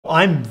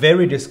I'm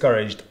very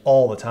discouraged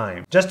all the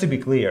time. Just to be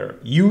clear,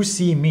 you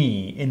see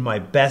me in my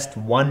best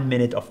 1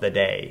 minute of the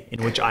day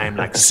in which I am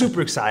like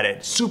super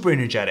excited, super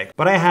energetic,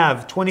 but I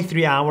have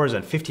 23 hours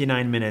and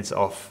 59 minutes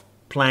of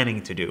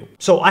planning to do.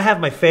 So I have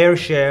my fair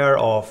share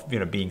of,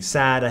 being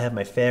sad. I have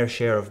my fair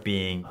share of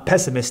being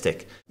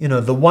pessimistic.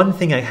 The one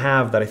thing I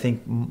have that I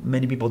think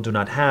many people do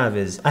not have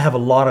is I have a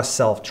lot of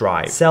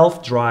self-drive.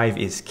 Self-drive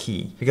is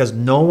key because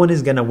no one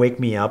is gonna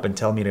wake me up and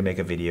tell me to make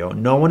a video.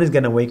 No one is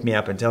gonna wake me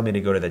up and tell me to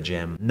go to the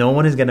gym. No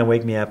one is gonna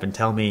wake me up and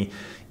tell me,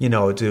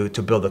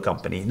 to build a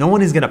company. No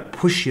one is gonna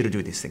push you to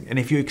do these things. And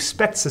if you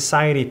expect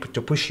society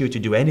to push you to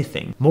do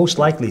anything, most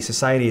likely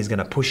society is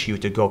gonna push you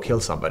to go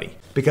kill somebody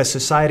because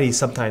society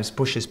sometimes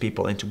pushes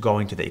people into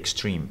going to the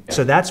extreme.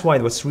 So that's why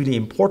what's really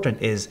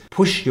important is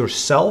push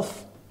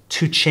yourself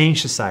to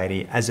change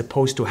society as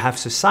opposed to have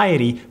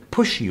society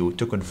push you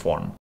to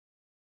conform.